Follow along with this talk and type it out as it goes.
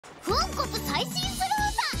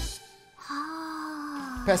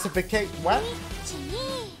Pacificate what?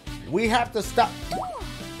 We have to stop.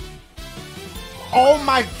 Oh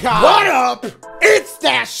my god! What up? It's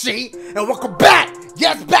Dashie, and welcome back!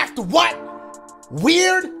 Yes, back to what?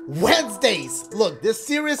 Weird Wednesdays. Look, this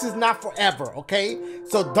series is not forever, okay?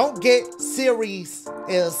 So don't get serious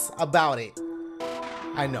about it.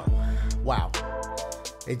 I know. Wow.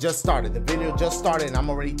 It just started. The video just started and I'm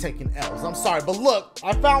already taking L's. I'm sorry, but look,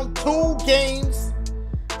 I found 2 games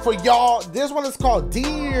for y'all. This one is called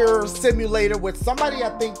Deer Simulator, which somebody I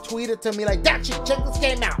think tweeted to me like, Dashie, check this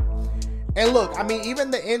game out. And look, I mean,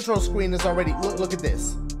 even the intro screen is already, look at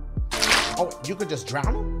this. Oh, you could just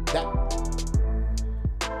drown him?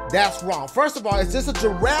 That's wrong. First of all, is this a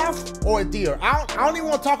giraffe or a deer? I don't even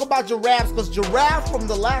want to talk about giraffes because Giraffe from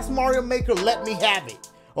the last Mario Maker let me have it.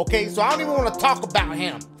 Okay, so I don't even want to talk about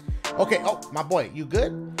him. Okay, oh, my boy, you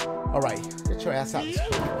good? All right, get your ass out.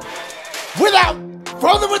 Without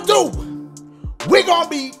further ado, we're gonna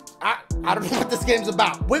be, I don't know what this game's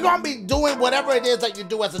about. We're gonna be doing whatever it is that you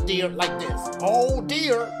do as a deer like this. Oh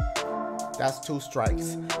dear, that's 2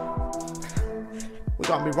 strikes. We're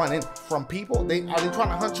gonna be running from people. Are they trying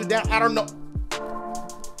to hunt you down? I don't know.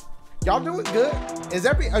 Y'all doing good?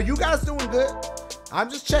 Are you guys doing good? I'm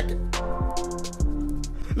just checking.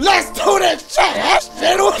 Let's do this shit!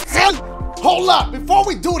 Hold up, before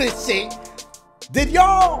we do this shit, did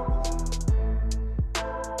y'all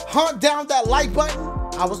hunt down that like button?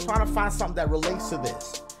 I was trying to find something that relates to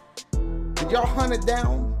this. Did y'all hunt it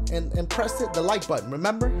down and press it? The like button,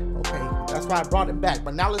 remember? Okay, that's why I brought it back.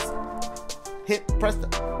 But now let's press the.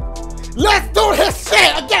 Let's do this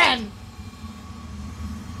shit again!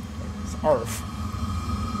 It's Earth.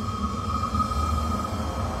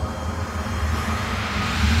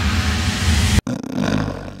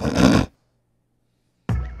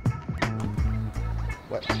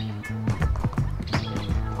 What?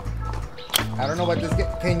 I don't know what this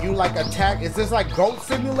can you like attack? Is this like Goat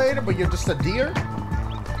Simulator but you're just a deer?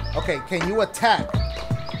 Okay, can you attack?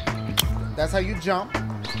 That's how you jump.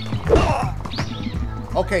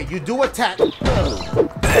 Okay, you do attack.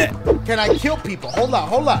 Can I kill people? Hold up.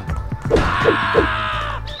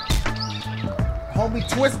 Homie,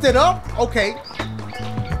 twist it up. Okay.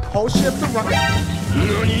 Hold shift to run.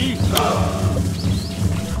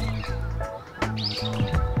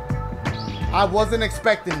 I wasn't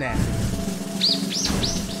expecting that.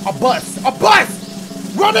 A bus!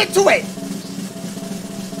 Run into it!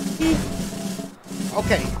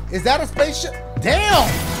 Okay, is that a spaceship? Damn!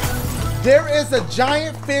 There is a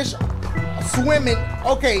giant fish swimming.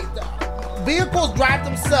 Okay, vehicles drive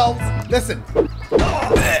themselves. Listen.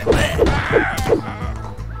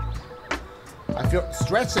 I feel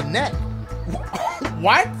stretch the neck.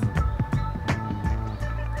 What?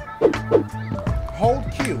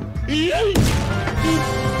 Hold Q.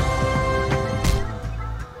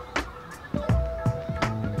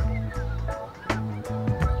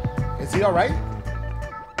 Is he all right?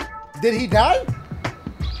 Did he die?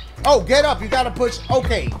 Oh, get up. You gotta push.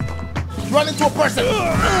 Okay. Run into a person.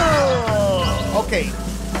 Okay.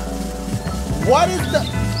 What is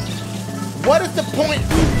the point?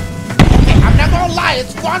 Okay, I'm not gonna lie.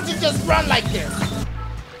 It's fun to just run like this.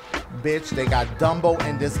 Bitch, they got Dumbo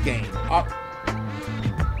in this game.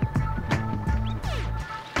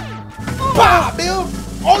 Bah, Bill.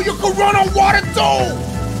 Oh, you can run on water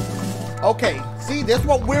too. Okay. See, that's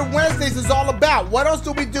what Weird Wednesdays is all about. What else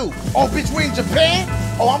do we do? Oh, bitch, we in Japan?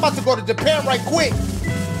 Oh, I'm about to go to Japan right quick.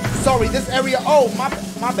 Sorry, this area. Oh, my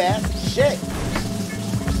bad. Shit.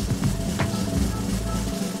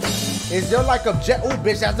 Is there like a jet? Oh,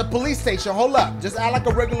 bitch, that's a police station. Hold up. Just act like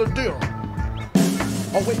a regular deer.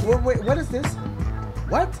 Oh, wait. What is this?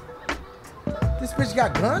 What? This bitch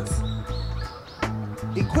got guns?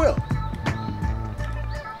 Equip.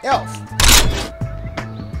 Elf.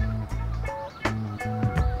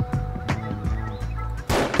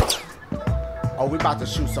 Oh, we about to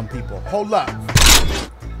shoot some people. Hold up.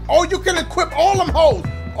 Oh, you can equip all them hoes.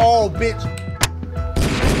 Oh, bitch.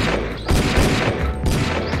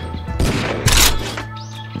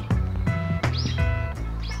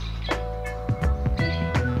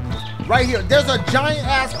 Right here. There's a giant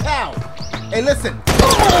ass cow. Hey, listen.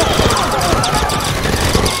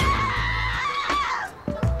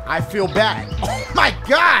 I feel bad. Oh my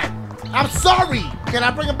God. I'm sorry. Can I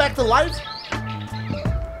bring him back to life?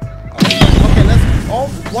 Oh,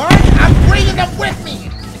 what? I'm bringing them with me!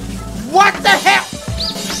 What the hell?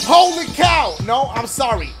 Holy cow! No, I'm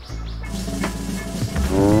sorry.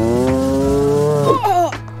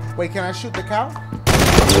 Wait, can I shoot the cow?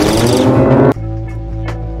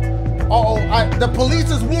 Uh-oh, the police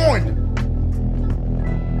is warned.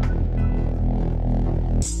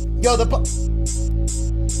 Yo, the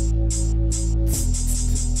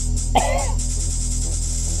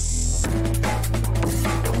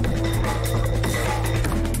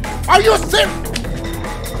Are you serious?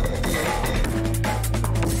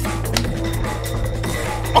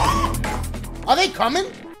 Are they coming?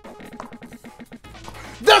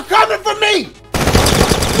 They're coming for me!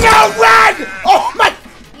 No, run! Oh my,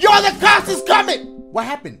 yo, the cops is coming! What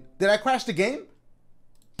happened? Did I crash the game?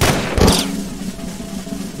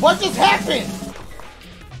 What just happened?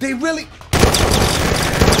 They really...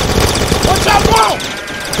 What y'all want?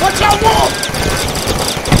 What y'all want?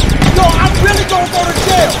 Yo, I'm really gonna go to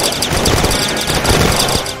jail.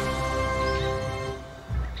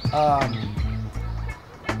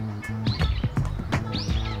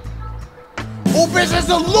 Oh, bitch, it's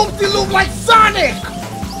a loop-de-loop like Sonic!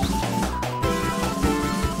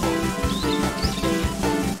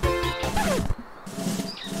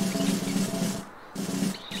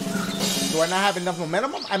 Do I not have enough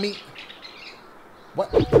momentum? I mean,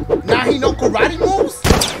 what? Now he know karate moves?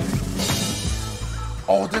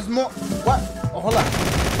 Oh, there's more. What? Oh, hold on.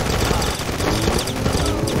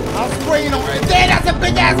 I'm spraying on it. There, that's a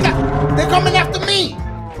big ass guy. They're coming after me.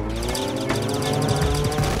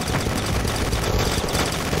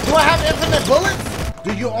 Do I have infinite bullets?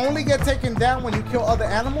 Do you only get taken down when you kill other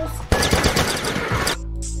animals?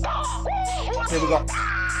 Here we go.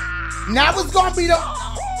 Now it's gonna be the...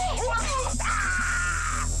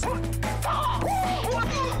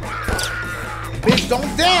 Bitch,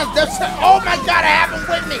 don't dance. That's... Oh my God, I have him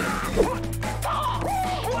with me.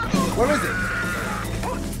 Where is it?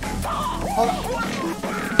 Hold on.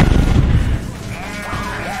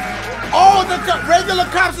 Oh, the regular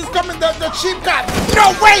cops is coming, the cheap cops.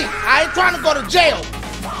 No, wait! I ain't trying to go to jail.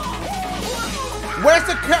 Where's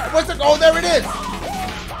the, oh, there it is.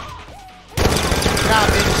 Nah,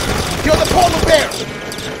 bitch. Kill the polar bear.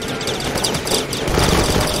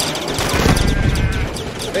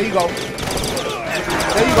 There you go.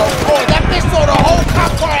 There you go. Oh, that bitch threw the whole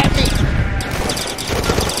cop car at me.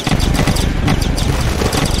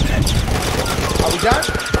 Are we done?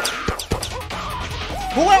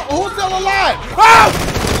 Who's still alive? Oh!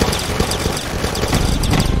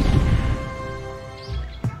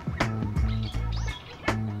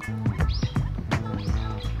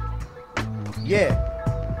 Yeah.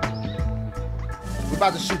 We're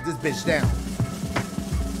about to shoot this bitch down.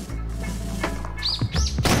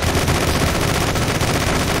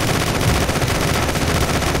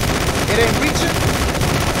 It ain't reaching.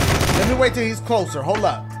 Let me wait till he's closer. Hold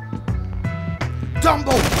up.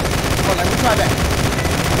 Dumbo! Oh, let me try that.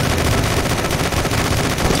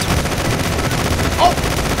 Oh!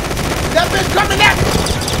 That bitch coming at me!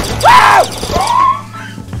 Woo!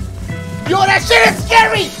 Yo, that shit is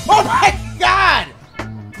scary! Oh my God!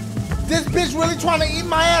 This bitch really trying to eat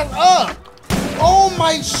my ass up. Oh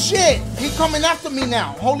my shit! He coming after me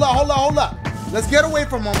now. Hold up, hold up, hold up. Let's get away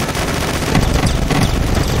from him.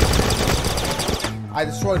 I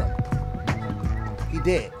destroyed him. He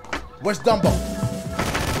did. Where's Dumbo?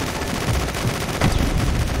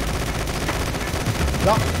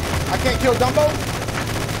 I can't kill Dumbo?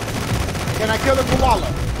 Can I kill the koala?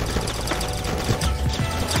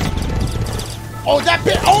 Oh, that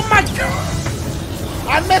bitch. Oh my God.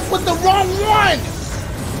 I messed with the wrong one.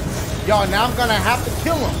 Y'all, now I'm gonna have to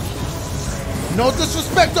kill him. No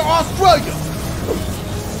disrespect to Australia.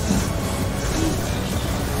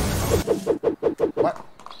 What?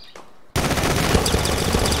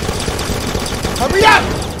 Hurry up!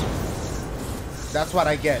 That's what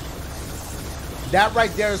I get. That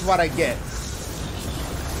right there is what I get.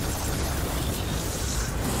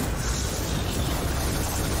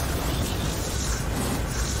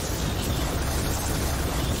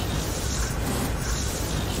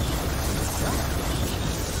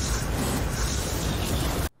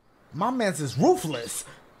 My man's is ruthless.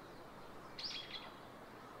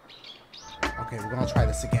 Okay, we're gonna try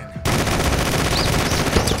this again.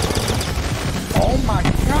 Oh my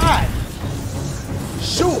God!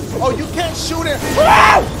 Shoot! Oh, you can't shoot it.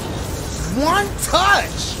 Whoa! One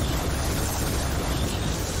touch!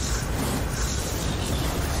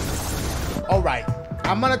 Alright,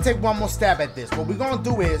 I'm gonna take one more stab at this. What we're gonna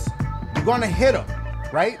do is, we're gonna hit him,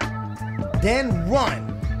 right? Then run.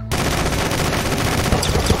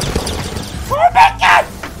 Oh my God!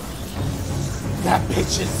 That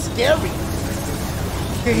bitch is scary.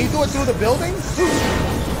 Can he do it through the building?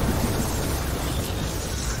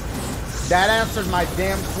 That answered my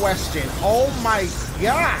damn question. Oh my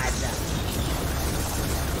God.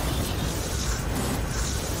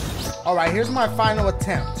 All right, here's my final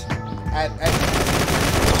attempt.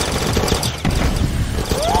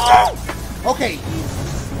 Okay.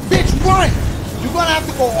 Bitch, run! You're gonna have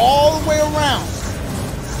to go all the way around.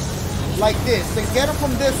 Like this. Then get him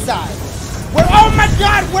from this side. Where? Oh my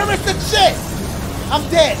god, where is the chick? I'm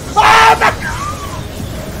dead. Oh my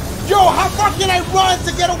god! Yo, how far can I run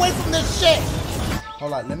to get away from this shit?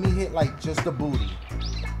 Hold on, let me hit like just the booty.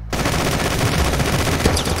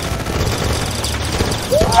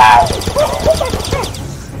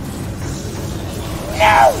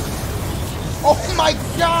 No! Oh my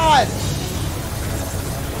god!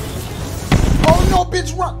 Oh no,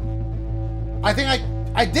 bitch, run! I think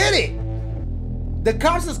I did it! The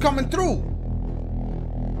cops is coming through.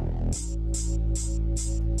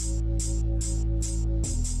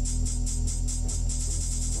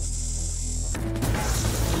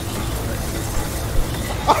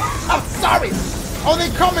 I'm sorry! Oh, they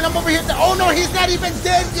coming, I'm over here. Oh no, he's not even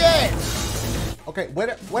dead yet! Okay,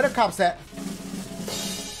 where the cops at?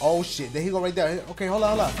 Oh shit, there he go right there. Okay, hold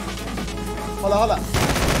on. Hold on.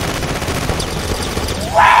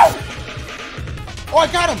 Wow! Oh, I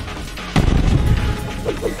got him!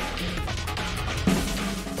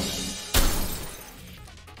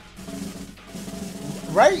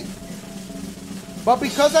 Right? But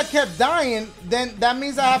because I kept dying, then that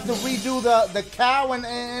means I have to redo the cow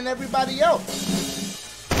and everybody else.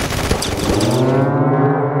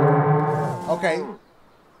 Okay.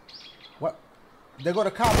 What? There go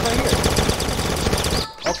the cop right here.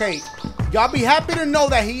 Okay. Y'all be happy to know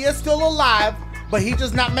that he is still alive, but he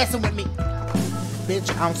just not messing with me.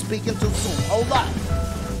 Bitch, I'm speaking too soon. Hold on.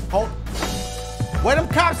 Hold. Where them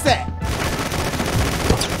cops at?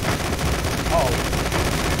 Oh.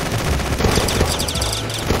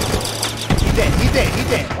 He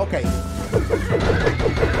dead. Okay.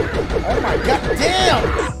 Oh my god, damn!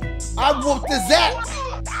 I whooped his ass.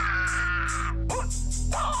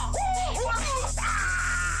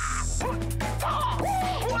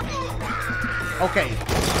 Okay.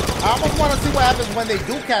 I almost want to see what happens when they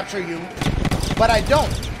do capture you, but I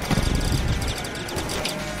don't.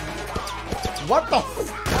 What the fuck?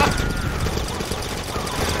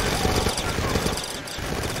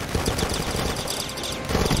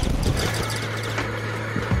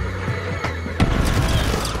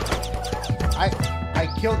 I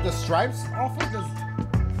killed the stripes off of this.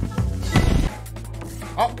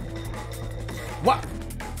 Oh. What?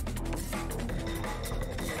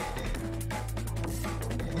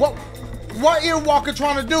 What Earwalker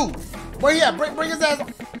trying to do? Where he at? Bring his ass.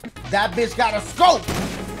 That bitch got a scope.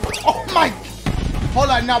 Oh my. Hold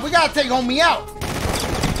on now. We gotta take homie out.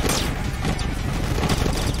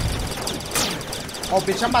 Oh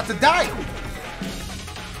bitch, I'm about to die.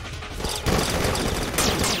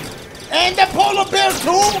 And the polar bear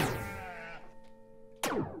too?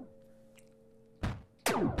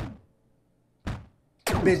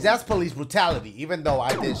 Bitch, that's police brutality, even though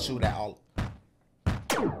I did shoot at all.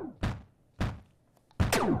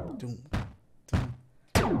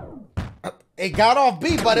 It got off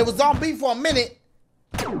B, but it was on B for a minute.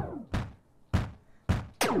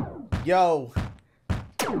 Yo.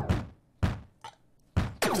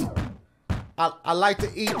 I like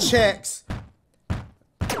to eat checks.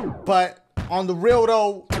 But on the real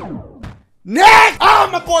though, next! Oh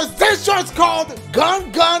my boys, this shirt's called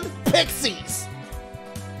Gun Pixies.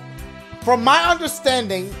 From my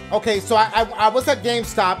understanding, okay, so I was at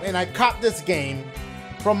GameStop and I copped this game.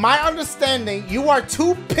 From my understanding, you are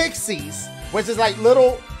two pixies, which is like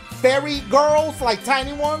little fairy girls, like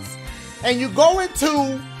tiny ones, and you go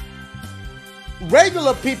into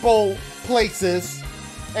regular people places,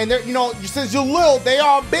 and they're, you know, since you're little, they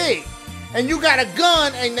are big. And you got a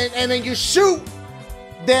gun, and then you shoot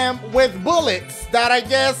them with bullets that I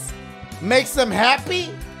guess makes them happy.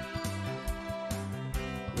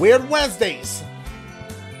 Weird Wednesdays.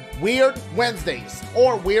 Weird Wednesdays.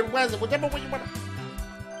 Or Weird Wednesday, whichever way you want to.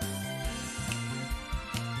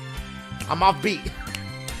 I'm off beat.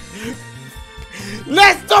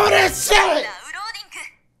 Let's do this shit!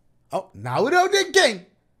 Oh, now we're the game.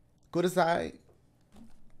 Good as I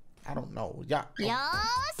don't know. Yeah.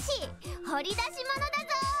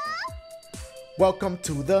 Welcome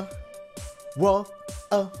to the world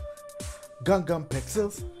of Gun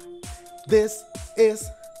Pixels. This is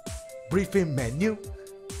briefing menu.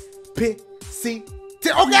 PC.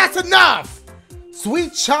 Okay, that's enough.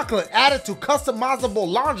 Sweet chocolate added to customizable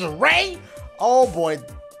lingerie. Oh boy,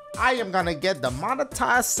 I am gonna get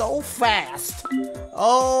demonetized so fast.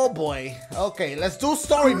 Oh boy. Okay, let's do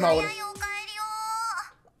story mode.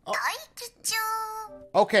 Oh.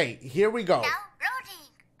 Okay, here we go.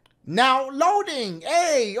 Now loading.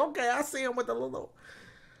 Hey, okay, I see him with a little.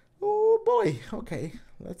 Oh boy. Okay,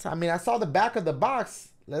 let's. I mean, I saw the back of the box.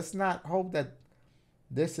 Let's not hope that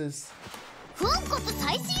this is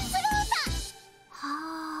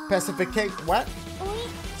Pacification. What?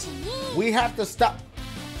 We have to stop.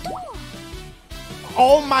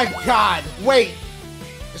 Oh my God! Wait.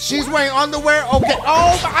 She's wearing underwear? Okay.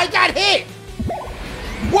 Oh, I got hit!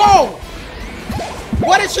 Whoa!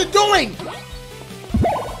 What is she doing?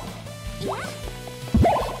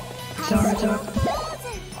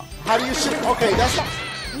 How do you shoot? Okay, that's not...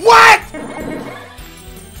 What?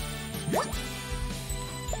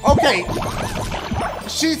 Okay.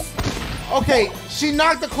 Okay, she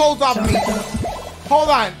knocked the clothes off me. Hold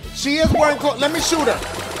on. She is wearing clothes. Let me shoot her.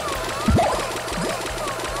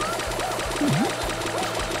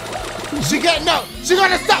 She's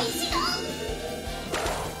gonna stop.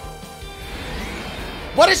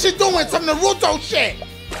 What is she doing? Some Naruto shit.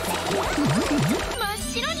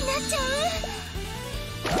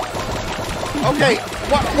 Okay,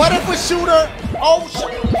 what if we shoot her? Oh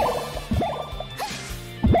shit.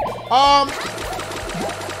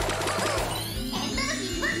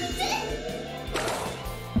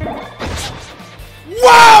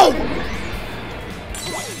 Whoa!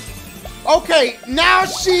 Okay, now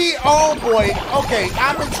she, oh boy. Okay,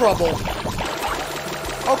 I'm in trouble.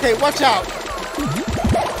 Okay, watch out.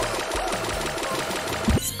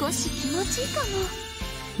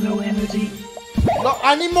 No energy. No,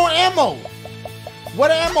 I need more ammo. Where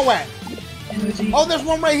the ammo at? Energy. Oh, there's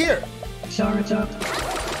one right here. Charge up.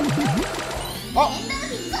 Oh.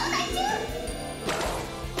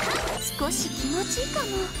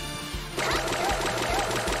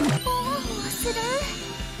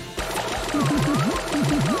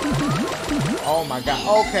 Oh my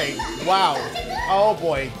God. Okay. Wow. Oh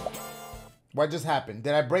boy. What just happened?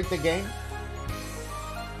 Did I break the game?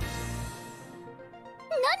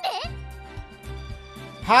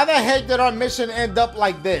 How the heck did our mission end up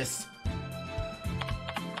like this?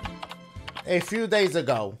 A few days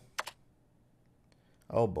ago.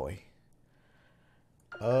 Oh boy.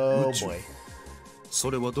 Oh boy. そ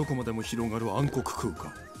れはどこまでも広がる暗黒空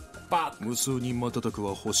間。無数に瞬く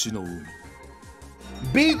は星の海。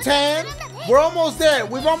B10, we're almost there.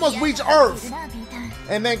 We've almost reached Earth.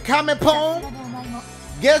 And then comment poem.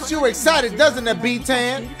 Gets you excited, doesn't it,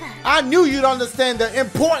 B10? I knew you'd understand the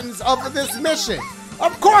importance of this mission.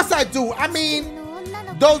 Of course I do. I mean,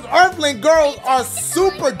 those Earthling girls are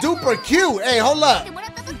super duper cute. Hey, hold up.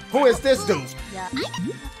 Who is this dude?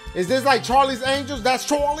 Is this like Charlie's Angels? That's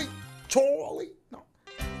Charlie? Charlie? No.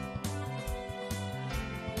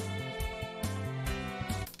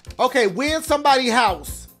 Okay, we in somebody's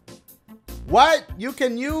house. What? You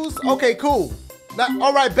can use? Okay, cool.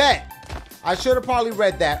 All right, bet. I should have probably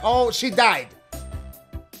read that. Oh, she died.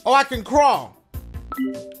 Oh, I can crawl.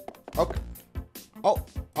 Okay. Oh,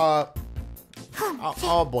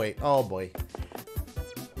 oh boy. Oh boy.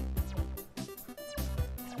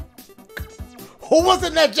 Who was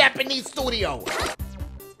in that Japanese studio?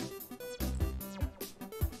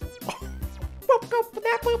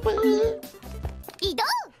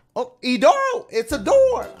 Oh, Ido! It's a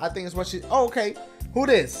door! I think it's what she... Oh, okay. Who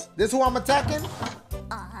this? This who I'm attacking?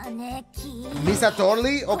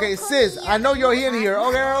 Misatorli? Okay, sis, I know you're in here.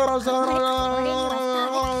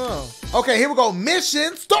 Okay, here we go.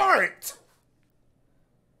 Mission start!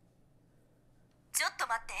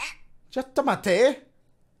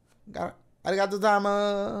 Arigato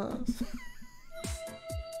gozaimasu.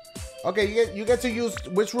 Okay, you get to use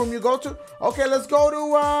which room you go to? Okay, let's go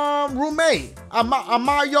to room A.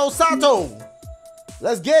 Amayo Sato.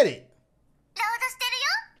 Let's get it.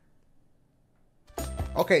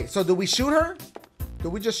 Okay, so do we shoot her? Do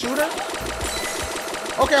we just shoot her?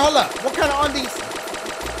 Okay, hold up. What kind of undies?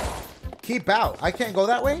 Keep out. I can't go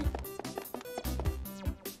that way?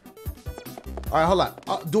 All right, hold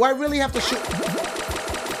up. Do I really have to shoot?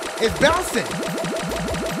 It's bouncing.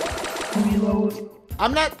 Reload.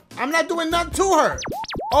 I'm not doing nothing to her.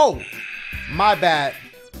 Oh, my bad.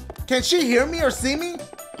 Can she hear me or see me?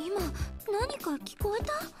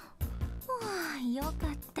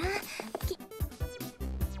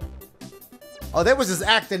 Oh, they was just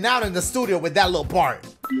acting out in the studio with that little part.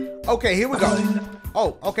 Okay, here we go.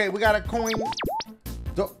 Oh, okay, we got a coin.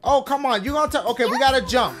 Oh, come on, you gonna tell? Okay, we gotta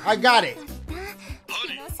jump. I got it.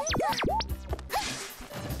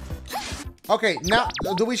 Okay, now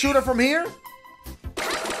do we shoot her from here?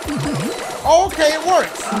 Okay, it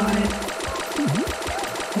works.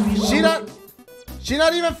 She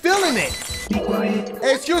not even feeling it.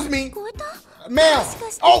 Hey, excuse me, ma'am.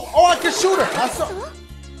 Oh, I can shoot her. I saw.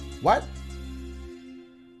 What?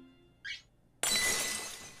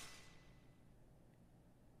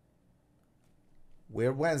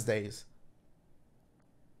 Weird Wednesdays.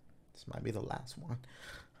 This might be the last one.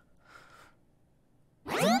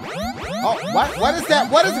 Oh, what is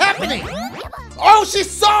that? What is happening? Oh, she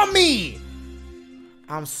saw me.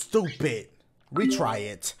 I'm stupid. Retry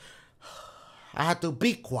it. I had to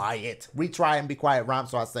be quiet. Retry and be quiet rhyme,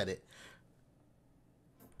 so I said it.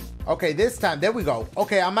 Okay, this time, there we go.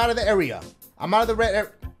 Okay, I'm out of the area. I'm out of the red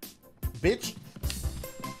area. Bitch.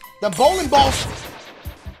 The bowling balls.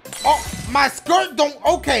 Oh, my skirt don't.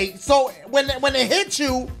 Okay, so when it hits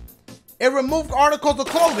you, it removed articles of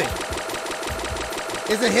clothing.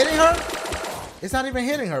 Is it hitting her? It's not even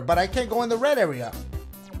hitting her, but I can't go in the red area.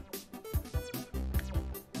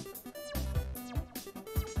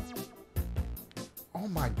 Oh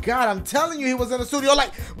my God, I'm telling you, he was in the studio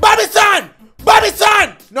like, Bobby-san!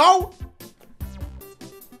 Bobby-san! No?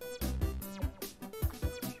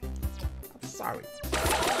 I'm sorry.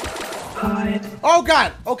 Hide. Oh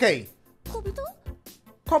God, okay.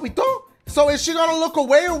 Kobito? So is she gonna look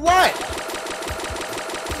away or what?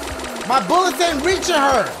 My bullets ain't reaching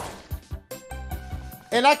her.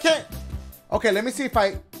 And I can't. Okay, let me see if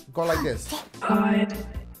I go like this. Hide.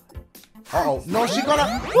 Uh-oh. No, she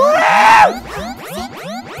gonna.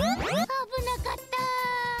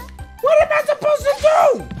 What am I supposed to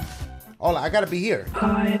do? Oh, I gotta be here.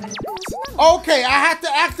 Hide. Okay, I have to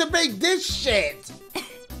activate this shit.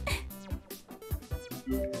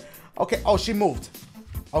 Okay, oh, she moved.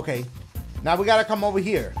 Okay, now we gotta come over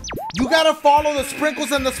here. You gotta follow the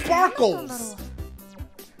sprinkles and the sparkles.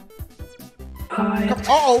 Hide.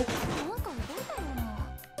 Uh-oh.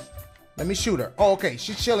 Let me shoot her. Oh, okay,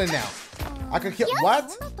 she's chilling now. I can kill.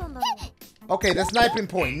 What? Okay, the sniping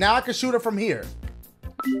point. Now I can shoot her from here.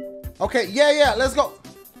 Okay, yeah, let's go.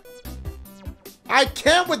 I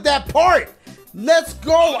can't with that part. Let's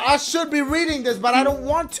go. I should be reading this, but I don't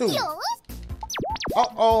want to.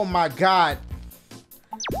 Oh my God.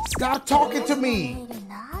 Stop talking to me.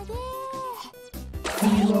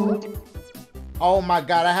 Reload. Oh my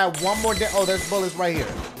God, I have one more. Oh, there's bullets right here.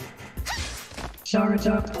 Charge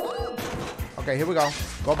up. Okay, here we go.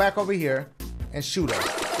 Go back over here and shoot her.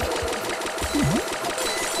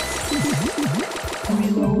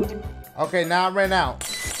 Reload. Okay, now I ran out.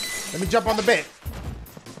 Let me jump on the bed.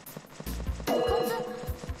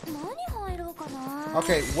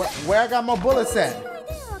 Okay, where I got my bullets at?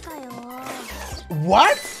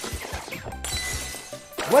 What?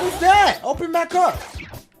 What is that? Open back up.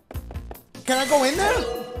 Can I go in there?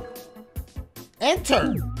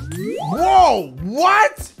 Enter. Whoa,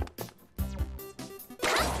 what?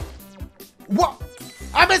 What?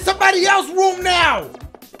 I'm in somebody else's room now.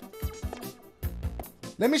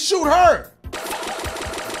 Let me shoot her.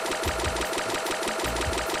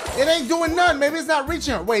 It ain't doing nothing. Maybe it's not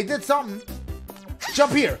reaching her. Wait, it did something.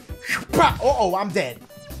 Jump here. Uh-oh, I'm dead.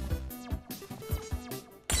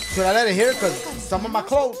 Should I let it hit? Because some of my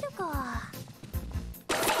clothes.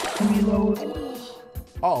 Reload.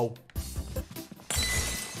 Uh-oh.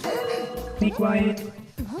 Be quiet.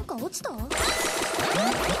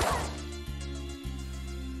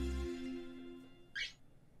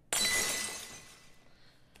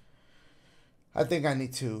 I think I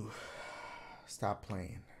need to stop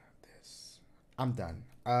playing this. I'm done.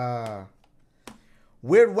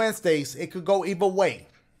 Weird Wednesdays, it could go either way.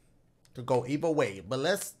 Could go either way. But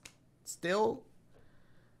let's still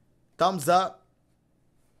thumbs up.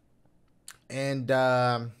 And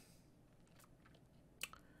I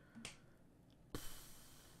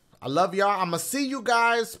love y'all. I'm gonna see you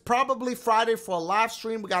guys probably Friday for a live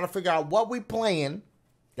stream. We gotta figure out what we playing.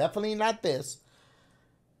 Definitely not this.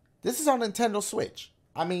 This is on Nintendo Switch.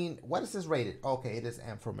 I mean, what is this rated? Okay, it is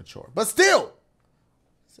M for mature. But still,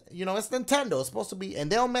 you know, it's Nintendo. It's supposed to be,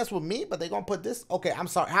 and they don't mess with me, but they're going to put this. Okay, I'm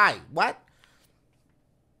sorry. Hi, what?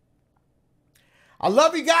 I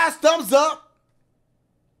love you guys. Thumbs up.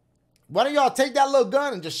 Why don't y'all take that little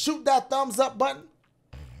gun and just shoot that thumbs up button?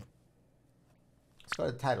 Let's go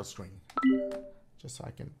to the title screen. Just so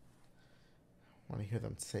I can, want to hear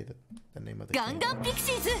them say the name of the game.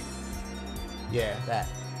 Yeah, that.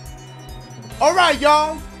 All right,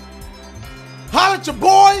 y'all. Holla at your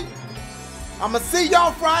boy. I'm going to see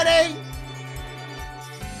y'all Friday.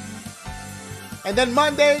 And then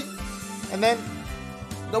Monday. And then,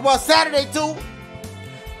 well, Saturday, too.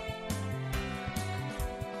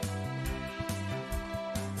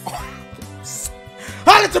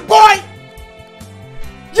 Holla at your boy.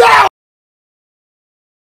 Yo!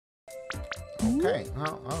 Okay.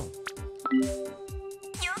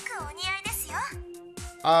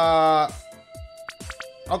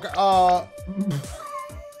 Okay,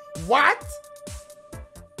 what?